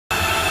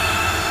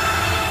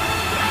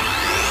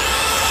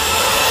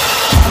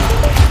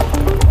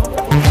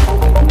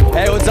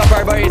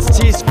everybody, it's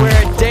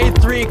TSquared, Day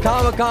 3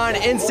 Comic-Con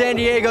in San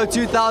Diego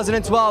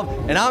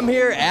 2012, and I'm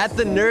here at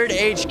the Nerd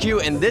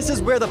HQ, and this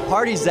is where the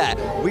party's at.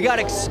 We got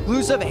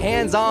exclusive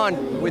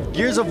hands-on with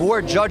Gears of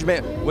War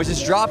Judgment, which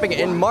is dropping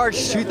in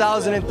March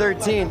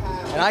 2013,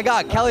 and I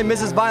got Kelly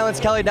Mrs.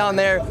 Violence Kelley down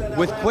there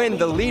with Quinn,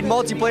 the lead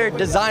multiplayer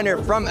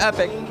designer from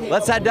Epic.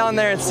 Let's head down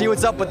there and see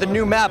what's up with the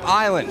new map,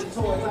 Island.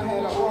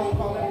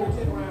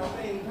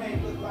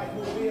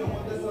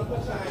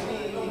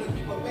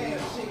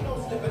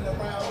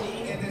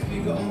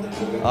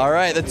 All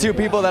right, the two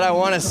people that I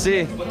want to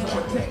see.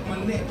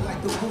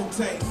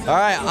 All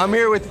right, I'm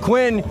here with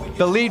Quinn,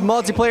 the lead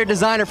multiplayer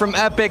designer from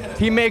Epic.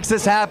 He makes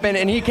this happen,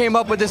 and he came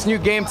up with this new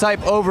game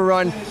type,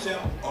 Overrun.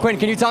 Quinn,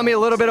 can you tell me a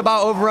little bit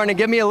about Overrun and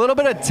give me a little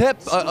bit of tip,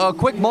 a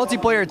quick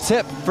multiplayer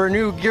tip for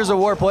new Gears of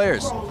War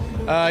players?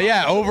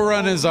 Yeah,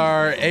 Overrun is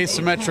our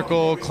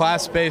asymmetrical,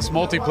 class-based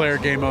multiplayer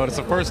game mode. It's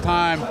the first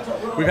time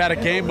we've had a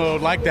game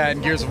mode like that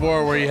in Gears of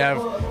War where you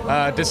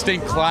have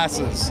distinct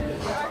classes.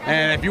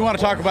 And if you want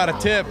to talk about a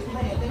tip,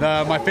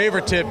 my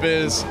favorite tip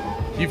is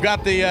you've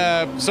got the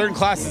certain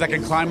classes that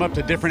can climb up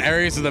to different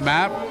areas of the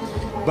map,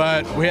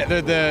 but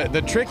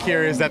the trick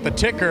here is that the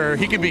ticker,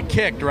 he can be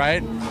kicked,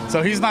 right?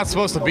 So he's not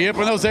supposed to be up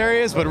in those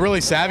areas, but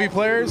really savvy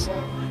players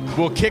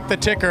will kick the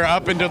ticker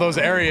up into those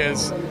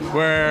areas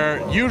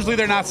where usually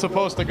they're not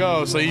supposed to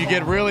go. So you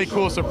get really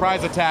cool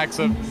surprise attacks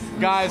of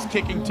guys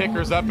kicking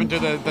tickers up into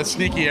the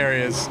sneaky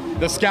areas,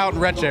 the scout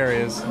and wretch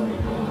areas.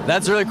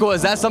 That's really cool.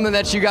 Is that something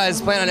that you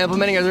guys plan on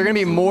implementing? Are there going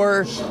to be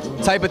more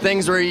type of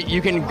things where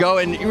you can go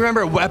and you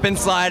remember weapon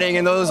sliding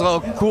and those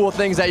little cool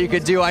things that you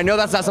could do? I know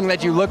that's not something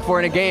that you look for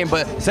in a game,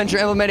 but since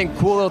you're implementing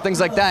cool little things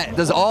like that,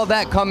 does all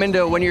that come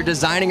into when you're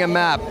designing a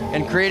map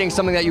and creating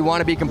something that you want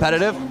to be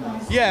competitive?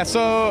 Yeah,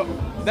 so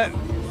that,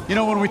 you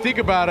know, when we think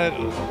about it,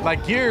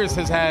 like Gears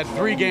has had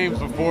 3 games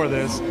before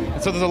this,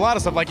 and so there's a lot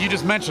of stuff, like you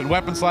just mentioned,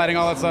 weapon sliding,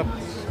 all that stuff,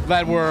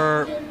 that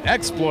were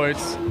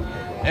exploits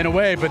in a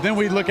way, but then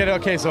we look at,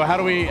 okay, so how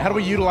do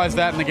we utilize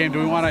that in the game? Do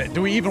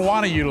we even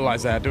want to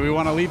utilize that? Do we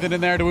want to leave it in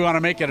there? Do we want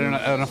to make it an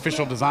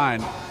official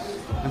design?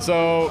 And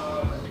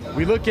so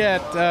we look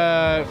at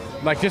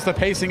like just the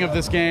pacing of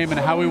this game and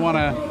how we want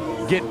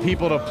to get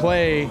people to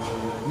play,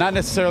 not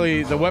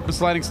necessarily the weapon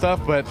sliding stuff,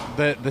 but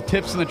the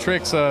tips and the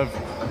tricks of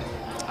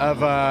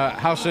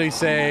how should I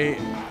say,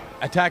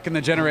 attacking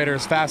the generator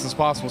as fast as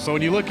possible. So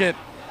when you look at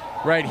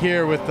right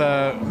here with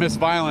Miss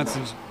Violence,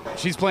 and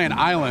she's playing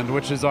Island,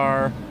 which is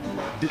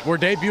we're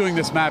debuting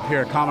this map here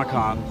at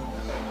Comic-Con,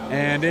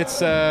 and it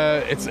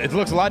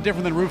looks a lot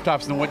different than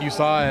Rooftops than what you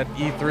saw at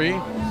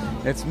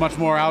E3. It's much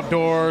more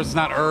outdoors, it's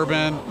not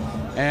urban,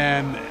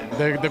 and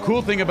the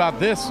cool thing about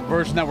this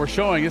version that we're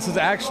showing, this is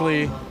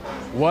actually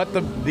what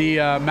the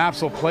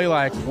maps will play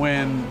like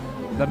when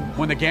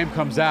the game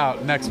comes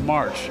out next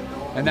March,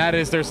 and that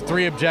is there's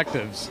 3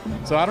 objectives.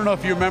 So I don't know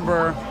if you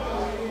remember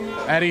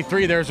at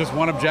E3 there's just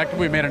 1 objective,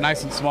 we made it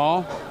nice and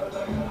small,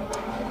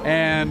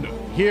 and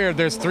here,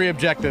 there's 3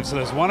 objectives. So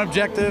there's 1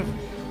 objective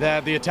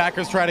that the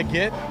attackers try to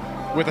get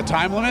with a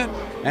time limit,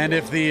 and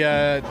if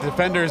the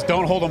defenders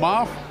don't hold them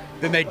off,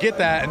 then they get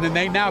that, and then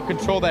they now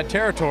control that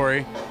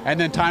territory, and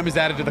then time is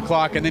added to the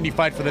clock, and then you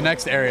fight for the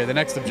next area, the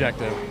next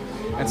objective.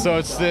 And so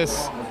it's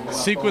this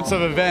sequence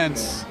of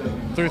events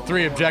through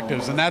 3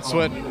 objectives, and that's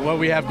what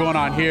we have going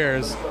on here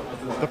is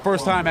the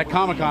first time at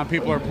Comic-Con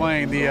people are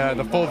playing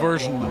the full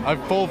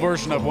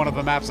version of one of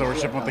the maps that we're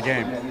shipping with the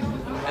game.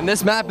 And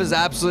this map is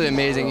absolutely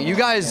amazing. You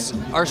guys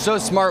are so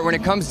smart when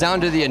it comes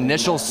down to the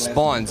initial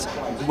spawns.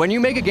 When you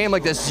make a game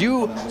like this,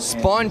 you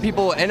spawn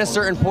people in a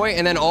certain point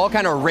and then all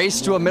kind of race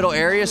to a middle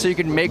area so you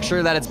can make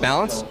sure that it's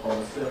balanced?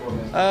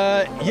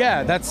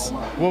 Yeah, that's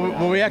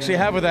what we actually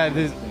have with that.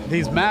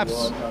 These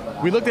maps,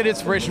 we looked at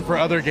inspiration for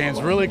other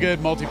games, really good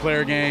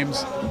multiplayer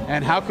games,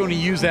 and how can we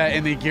use that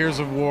in the Gears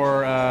of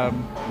War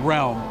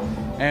realm?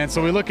 And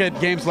so we look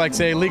at games like,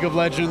 say, League of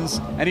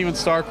Legends and even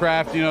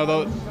StarCraft, you know,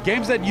 the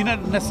games that you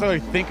don't necessarily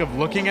think of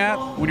looking at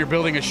when you're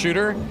building a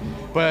shooter,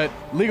 but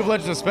League of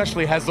Legends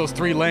especially has those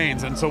 3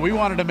 lanes, and so we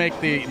wanted to make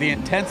the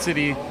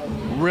intensity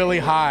really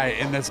high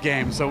in this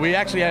game. So we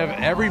actually have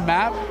every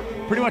map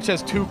pretty much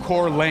has 2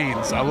 core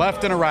lanes, a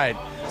left and a right.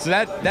 So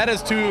that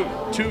has two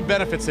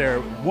benefits there.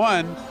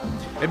 One,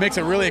 it makes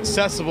it really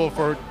accessible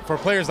for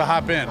players to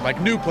hop in, like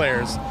new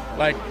players.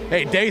 Like,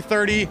 hey, day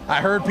 30,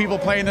 I heard people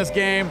playing this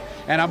game,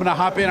 and I'm gonna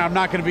hop in, I'm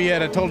not gonna be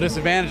at a total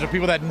disadvantage of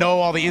people that know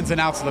all the ins and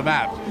outs of the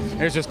map.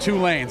 There's just 2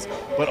 lanes.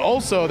 But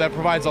also that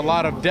provides a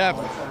lot of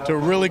depth to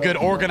really good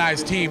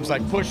organized teams,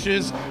 like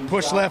pushes,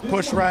 push left,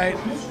 push right,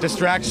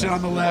 distraction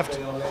on the left,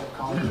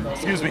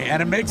 excuse me,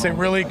 and it makes it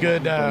really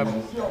good,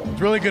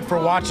 really good for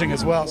watching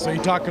as well. So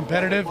you talk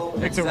competitive,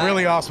 makes it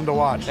really awesome to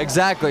watch.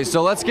 Exactly,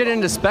 so let's get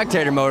into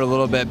spectator mode a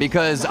little bit,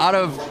 because out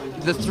of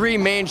the 3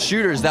 main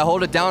shooters that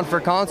hold it down for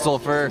console,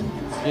 for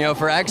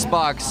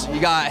Xbox, you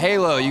got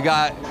Halo, you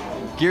got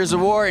Gears of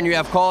War, and you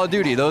have Call of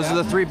Duty. Those are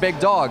the 3 big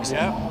dogs.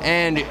 Yeah.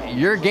 And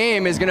your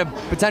game is going to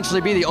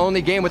potentially be the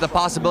only game with the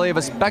possibility of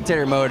a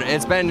spectator mode.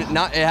 It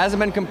hasn't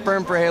been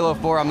confirmed for Halo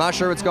 4. I'm not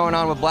sure what's going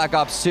on with Black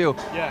Ops 2.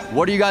 Yeah.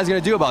 What are you guys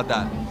going to do about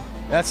that?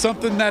 That's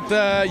something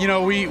that, you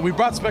know, we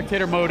brought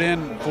spectator mode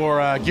in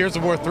for Gears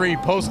of War 3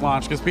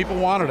 post-launch because people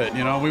wanted it.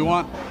 You know, we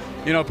want,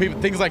 you know,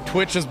 things like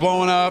Twitch is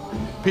blowing up.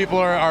 People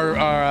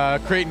are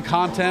creating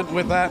content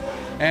with that.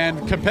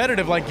 And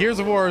competitive, like Gears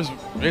of War,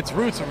 its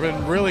roots have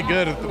been really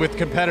good with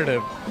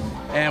competitive.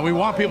 And we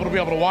want people to be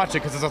able to watch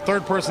it because it's a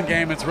third-person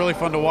game. It's really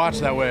fun to watch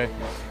that way.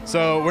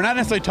 So we're not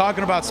necessarily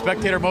talking about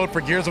spectator mode for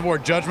Gears of War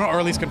Judgment, or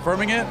at least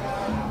confirming it.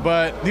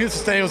 But needless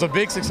to say, it was a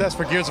big success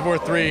for Gears of War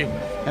 3,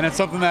 and it's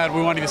something that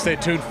we want you to stay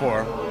tuned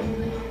for.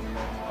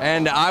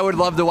 And I would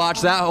love to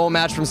watch that whole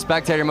match from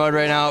spectator mode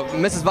right now.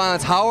 Mrs.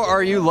 Violence, how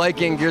are you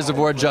liking Gears of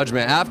War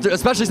Judgment,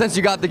 especially since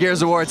you got the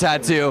Gears of War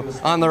tattoo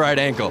on the right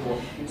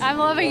ankle? I'm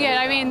loving it.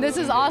 I mean, this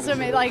is awesome.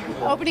 Like,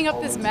 opening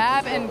up this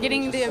map and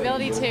getting the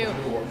ability to,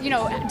 you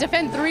know,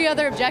 defend 3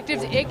 other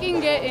objectives, it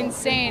can get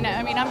insane.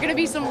 I mean, I'm going to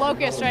be some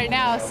locust right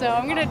now, so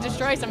I'm going to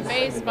destroy some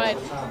face, but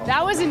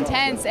that was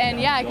intense.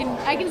 And yeah,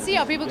 I can see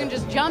how people can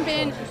just jump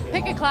in,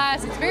 pick a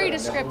class. It's very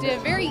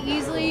descriptive, very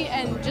easily,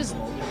 and just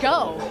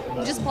go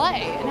and just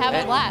play and have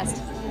a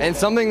blast. And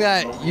something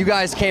that you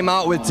guys came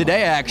out with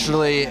today,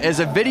 actually, is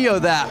a video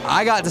that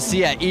I got to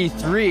see at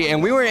E3,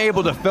 and we weren't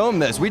able to film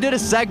this. We did a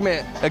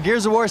segment, a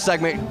Gears of War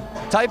segment.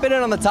 Type it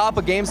in on the top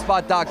of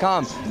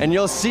GameSpot.com, and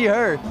you'll see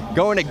her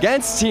going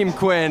against Team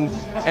Quinn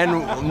and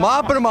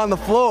mopping them on the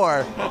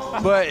floor.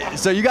 But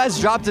so you guys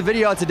dropped a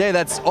video out today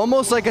that's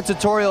almost like a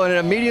tutorial, and it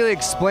immediately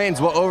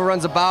explains what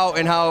Overrun's about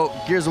and how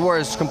Gears of War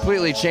has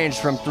completely changed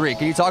from 3.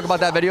 Can you talk about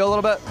that video a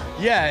little bit?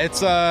 Yeah,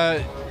 it's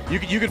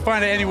you can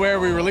find it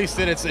anywhere. We released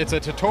it. It's a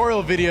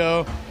tutorial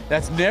video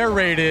that's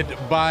narrated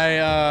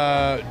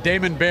by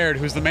Damon Baird,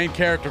 who's the main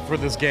character for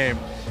this game.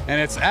 And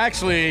it's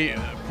actually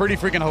pretty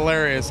freaking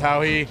hilarious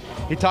how he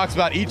talks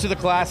about each of the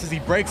classes. He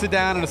breaks it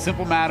down in a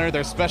simple manner,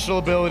 their special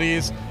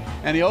abilities,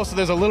 and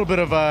there's a little bit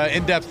of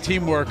in-depth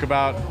teamwork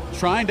about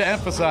trying to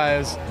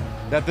emphasize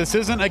that this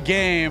isn't a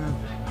game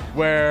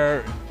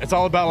where it's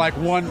all about like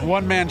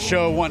one-man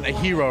show, a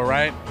hero,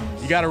 right?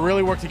 You got to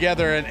really work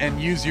together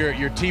and use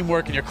your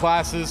teamwork and your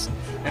classes.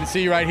 And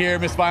see right here,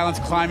 Miss Violence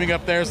climbing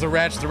up there is the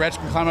wretch. The wretch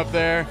can climb up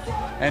there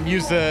and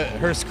use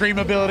her scream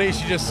ability.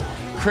 She just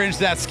cringed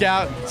that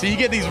scout. So you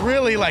get these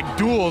really like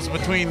duels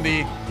between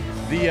the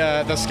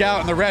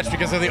scout and the wretch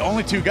because they're the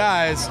only 2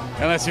 guys,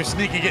 unless you're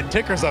sneaky getting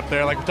tickers up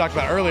there like we talked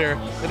about earlier,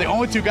 they're the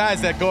only 2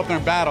 guys that go up there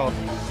and battle.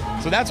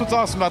 So that's what's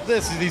awesome about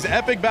this, is these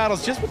epic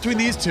battles just between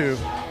these 2,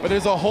 but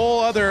there's a whole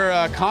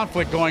other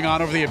conflict going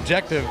on over the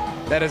objective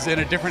that is in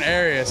a different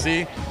area.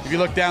 See, if you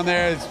look down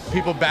there, there's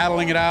people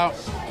battling it out,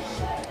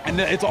 and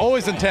it's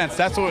always intense.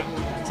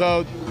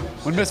 So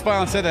when Miss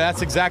Violence said that,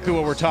 that's exactly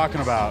what we're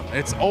talking about.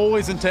 It's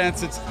always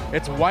intense.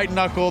 It's white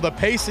knuckle. The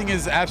pacing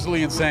is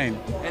absolutely insane.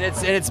 And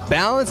it's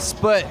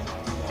balanced, but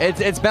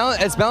it's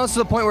balanced to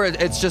the point where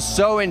it's just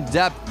so in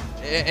depth.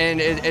 And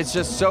it's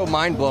just so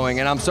mind-blowing,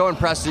 and I'm so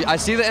impressed. I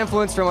see the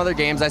influence from other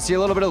games. I see a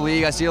little bit of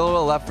League. I see a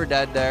little Left 4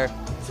 Dead there,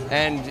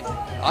 and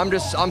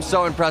I'm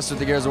so impressed with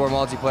the Gears of War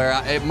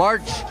multiplayer.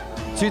 March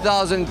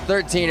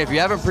 2013. If you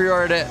haven't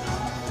pre-ordered it,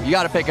 you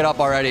got to pick it up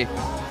already.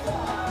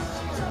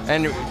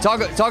 And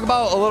talk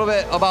about a little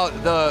bit about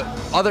the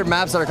other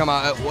maps that are coming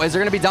out. Is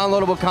there going to be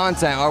downloadable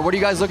content, or what are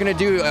you guys looking to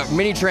do?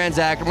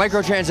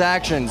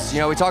 Microtransactions. You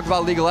know, we talked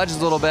about League of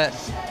Legends a little bit.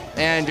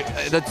 And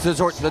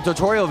the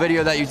tutorial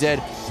video that you did,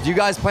 do you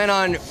guys plan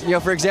on, you know,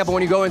 for example,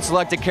 when you go and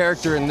select a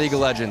character in League of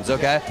Legends,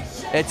 okay?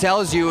 It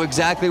tells you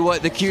exactly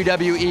what the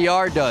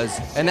QWER does.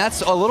 And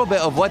that's a little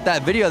bit of what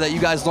that video that you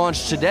guys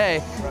launched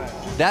today,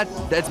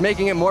 that's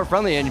making it more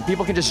friendly, and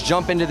people can just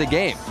jump into the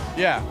game.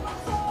 Yeah,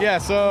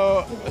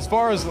 so as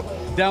far as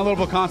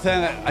downloadable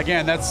content,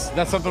 again, that's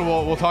something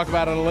we'll talk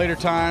about at a later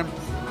time,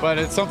 but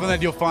it's something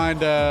that you'll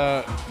find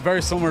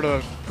very similar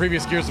to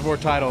previous Gears of War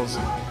titles.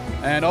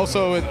 And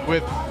also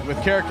with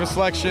character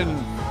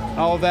selection,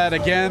 all of that,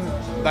 again,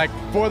 like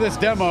for this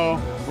demo,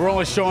 we're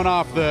only showing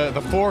off the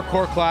 4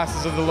 core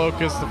classes of the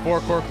Locust, the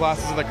 4 core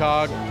classes of the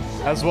Cog,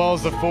 as well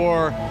as the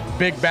 4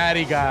 big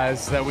baddie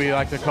guys that we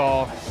like to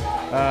call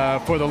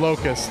for the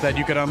Locust that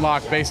you can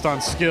unlock based on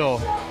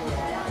skill.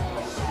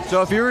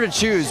 So if you were to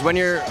choose, when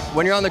you're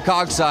on the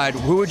Cog side,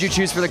 who would you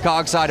choose for the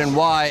Cog side and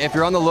why? If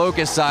you're on the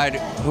Locust side,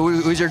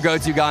 who's your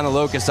go-to guy on the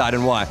Locust side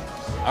and why?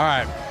 All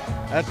right,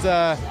 that's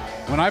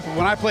when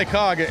I play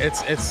Cog,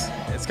 it's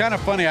kind of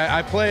funny.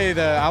 I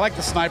like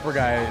the sniper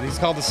guy. He's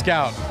called the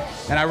Scout,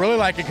 and I really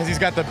like it because he's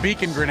got the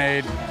beacon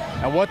grenade.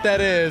 And what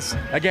that is,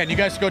 again, you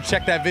guys should go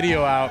check that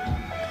video out.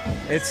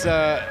 It's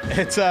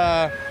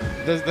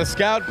the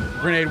Scout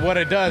grenade. What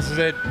it does is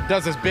it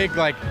does this big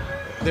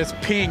this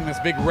ping, this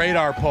big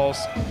radar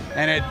pulse,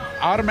 and it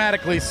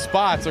automatically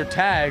spots or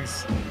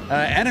tags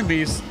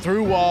enemies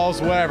through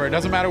walls, whatever. It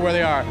doesn't matter where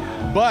they are.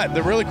 But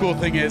the really cool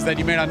thing is that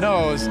you may not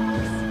know is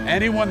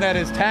anyone that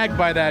is tagged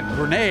by that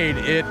grenade,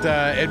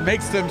 it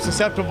makes them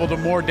susceptible to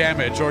more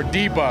damage, or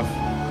debuff,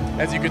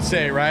 as you could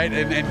say, right?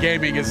 And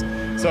gaming is,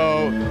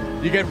 so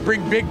you can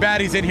bring big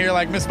baddies in here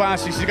like Miss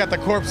Violence, she's got the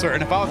Corpser,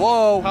 and if I was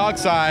on the Cog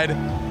side,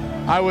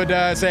 I would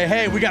say,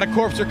 hey, we got a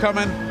Corpser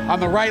coming on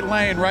the right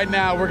lane right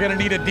now, we're gonna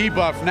need a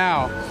debuff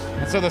now.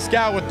 And so the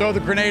Scout would throw the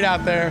grenade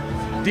out there,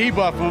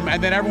 debuff him,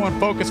 and then everyone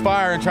focus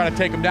fire and try to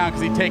take him down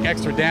because he'd take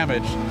extra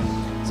damage.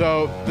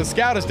 So the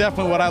Scout is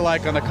definitely what I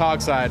like on the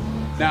Cog side.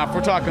 Now, if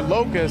we're talking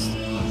Locust,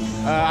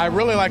 I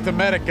really like the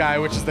medic guy,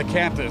 which is the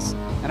Cantus.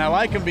 And I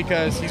like him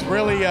because he's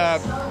really,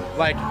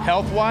 like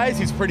health-wise,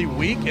 he's pretty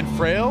weak and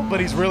frail, but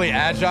he's really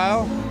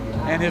agile.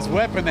 And his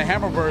weapon, the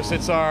Hammer Burst,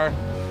 it's our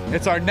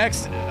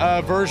next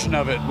version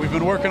of it. We've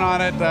been working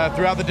on it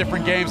throughout the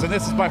different games, and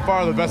this is by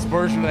far the best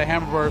version of the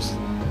Hammer Burst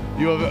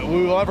we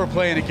will ever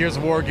play in a Gears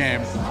of War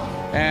game.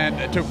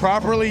 And to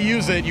properly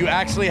use it, you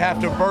actually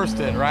have to burst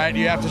it, right?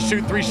 You have to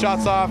shoot 3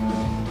 shots off,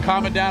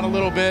 calm it down a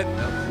little bit,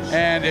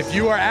 and if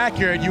you are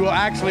accurate, you will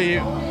actually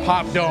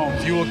pop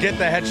domes. You will get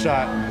the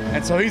headshot.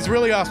 And so he's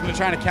really awesome to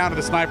trying to counter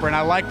the sniper, and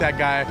I like that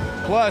guy.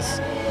 Plus,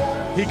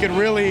 he can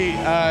really,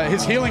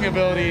 his healing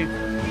ability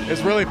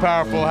is really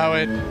powerful, how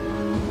it,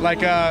 like,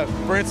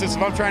 for instance,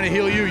 if I'm trying to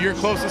heal you, you're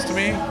closest to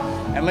me,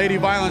 and Lady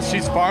Violence,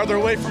 she's farther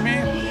away from me,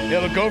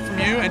 it'll go from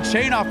you and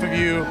chain off of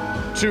you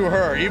to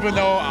her, even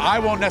though I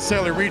won't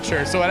necessarily reach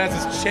her. So it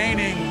has this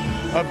chaining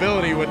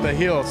ability with the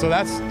heal. So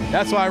that's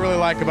what I really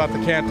like about the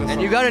Cantus. And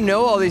you got to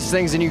know all these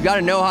things, and you got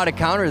to know how to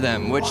counter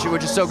them, which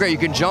is so great. You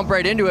can jump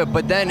right into it,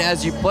 but then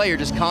as you play, you're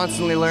just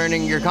constantly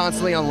learning. You're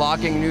constantly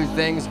unlocking new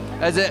things.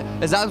 Is that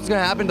what's going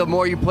to happen? The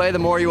more you play, the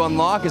more you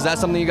unlock. Is that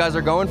something you guys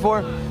are going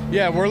for?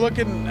 Yeah, we're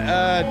looking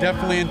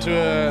definitely into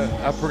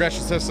a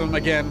progression system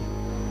again.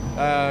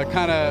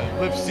 Kind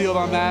of lips sealed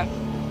on that,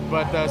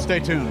 but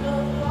stay tuned.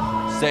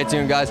 Stay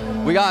tuned, guys.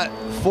 We got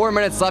 4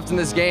 minutes left in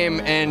this game,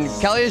 and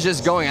Kelley is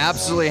just going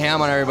absolutely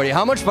ham on everybody.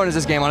 How much fun is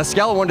this game on a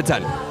scale of 1 to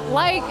 10?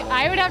 Like,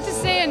 I would have to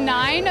say a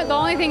 9. The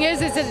only thing is,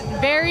 it's a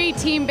very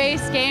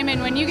team-based game,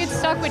 and when you get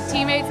stuck with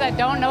teammates that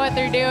don't know what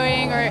they're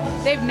doing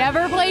or they've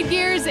never played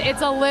Gears,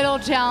 it's a little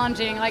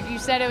challenging. Like you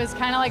said, it was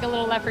kind of like a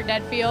little Left 4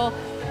 Dead feel.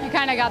 You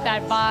kind of got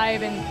that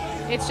vibe,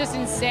 and it's just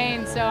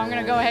insane, so I'm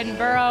going to go ahead and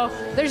burrow.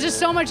 There's just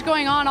so much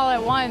going on all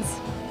at once.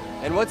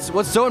 And what's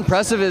so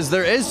impressive is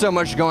there is so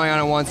much going on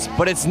at once,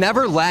 but it's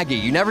never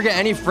laggy. You never get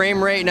any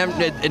frame rate,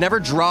 it never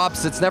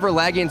drops, it's never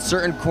laggy in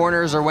certain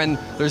corners or when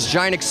there's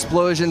giant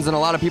explosions and a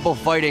lot of people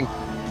fighting.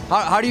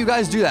 How do you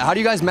guys do that? How do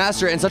you guys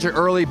master it in such an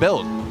early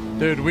build?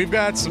 Dude, we've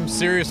got some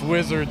serious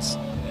wizards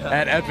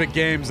at Epic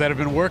Games that have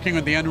been working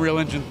with the Unreal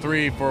Engine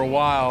 3 for a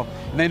while,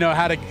 and they know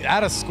how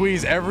to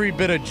squeeze every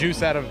bit of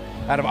juice out of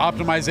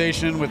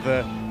optimization with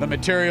the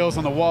materials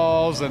on the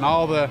walls and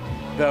all the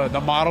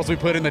models we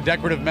put in, the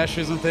decorative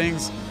meshes and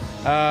things.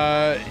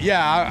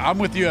 Yeah, I'm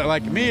with you.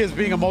 Like, me as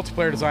being a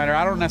multiplayer designer,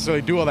 I don't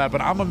necessarily do all that, but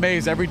I'm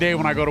amazed every day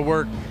when I go to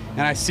work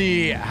and I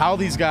see how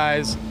these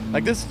guys,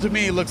 like, this to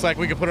me looks like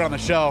we could put it on the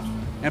shelf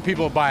and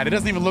people will buy it. It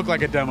doesn't even look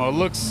like a demo. It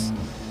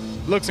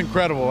looks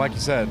incredible, like you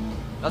said.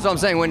 That's what I'm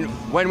saying.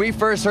 When we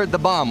first heard the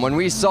bomb, when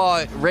we saw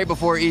it right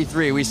before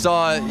E3, we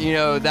saw, you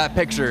know, that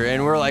picture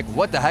and we're like,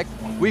 what the heck?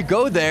 We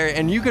go there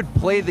and you could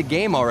play the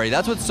game already.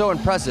 That's what's so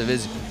impressive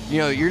is, you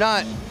know, you're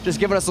not just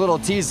giving us a little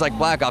tease like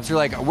Black Ops. You're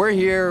like, we're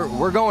here,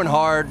 we're going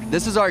hard.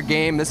 This is our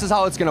game. This is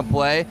how it's gonna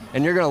play,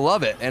 and you're gonna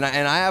love it. And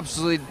I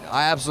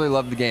absolutely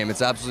love the game.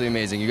 It's absolutely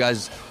amazing. You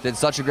guys did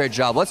such a great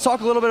job. Let's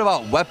talk a little bit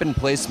about weapon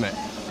placement.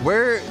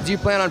 Where do you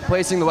plan on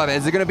placing the weapon?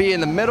 Is it gonna be in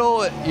the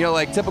middle, you know,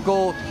 like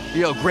typical,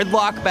 you know,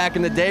 gridlock back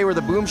in the day where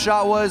the boom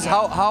shot was?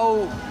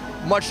 How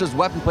much does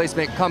weapon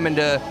placement come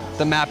into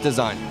the map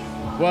design?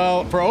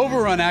 Well, for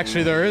Overrun,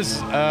 actually, there is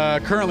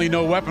currently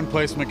no weapon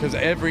placement because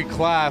every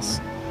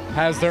class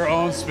has their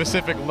own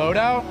specific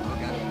loadout.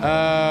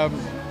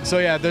 So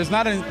yeah, there's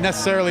not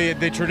necessarily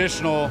the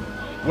traditional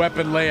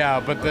weapon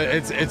layout, but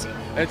it's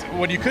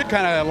what you could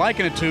kind of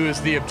liken it to is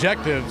the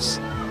objectives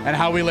and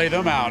how we lay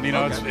them out. You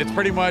know, it's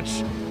pretty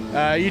much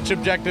each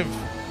objective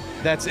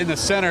that's in the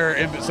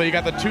center. So you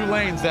got the 2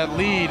 lanes that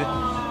lead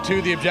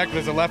to the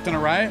objectives, a left and a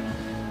right.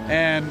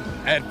 And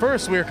at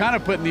first, we were kind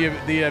of putting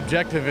the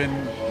objective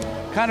in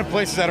kind of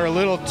places that are a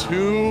little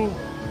too,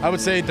 I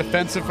would say,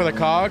 defensive for the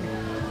COG.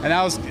 And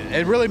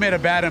it really made a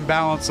bad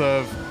imbalance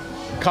of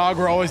COG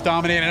were always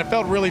dominating, and it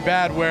felt really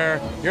bad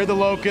where you're the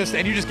Locust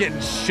and you're just getting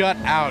shut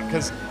out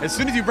because as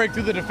soon as you break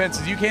through the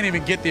defenses, you can't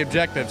even get the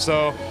objective.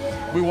 So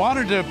we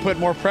wanted to put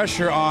more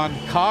pressure on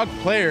COG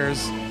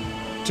players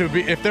to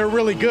be, if they're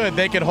really good,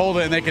 they could hold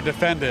it and they could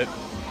defend it.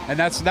 And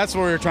that's what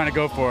we were trying to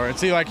go for. And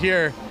see, like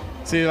here,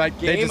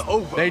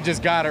 they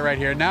just got it right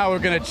here. Now we're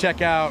gonna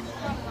check out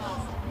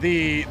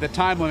the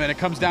time limit. It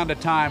comes down to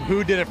time.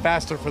 Who did it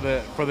faster for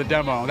the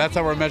demo? That's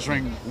how we're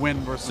measuring win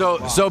versus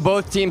loss. So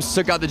both teams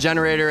took out the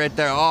generator right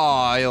there.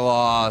 Oh, you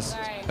lost.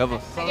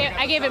 Right.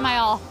 I gave it my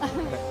all.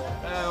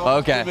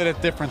 Okay. A bit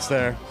of difference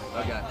there.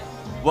 Okay.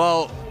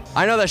 Well,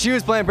 I know that she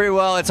was playing pretty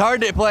well. It's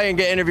hard to play and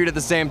get interviewed at the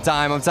same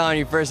time, I'm telling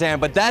you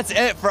firsthand. But that's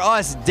it for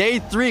us. Day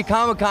 3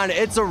 Comic-Con.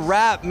 It's a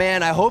wrap,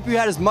 man. I hope you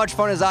had as much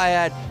fun as I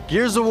had.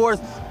 Gears of War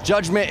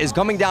Judgment is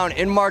coming down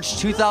in March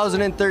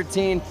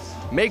 2013.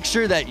 Make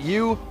sure that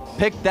you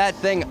pick that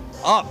thing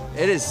up.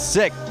 It is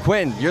sick.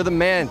 Quinn, you're the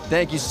man.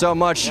 Thank you so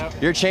much. Yep.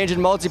 You're changing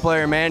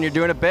multiplayer, man. You're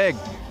doing it big.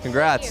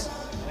 Congrats.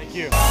 Thank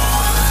you.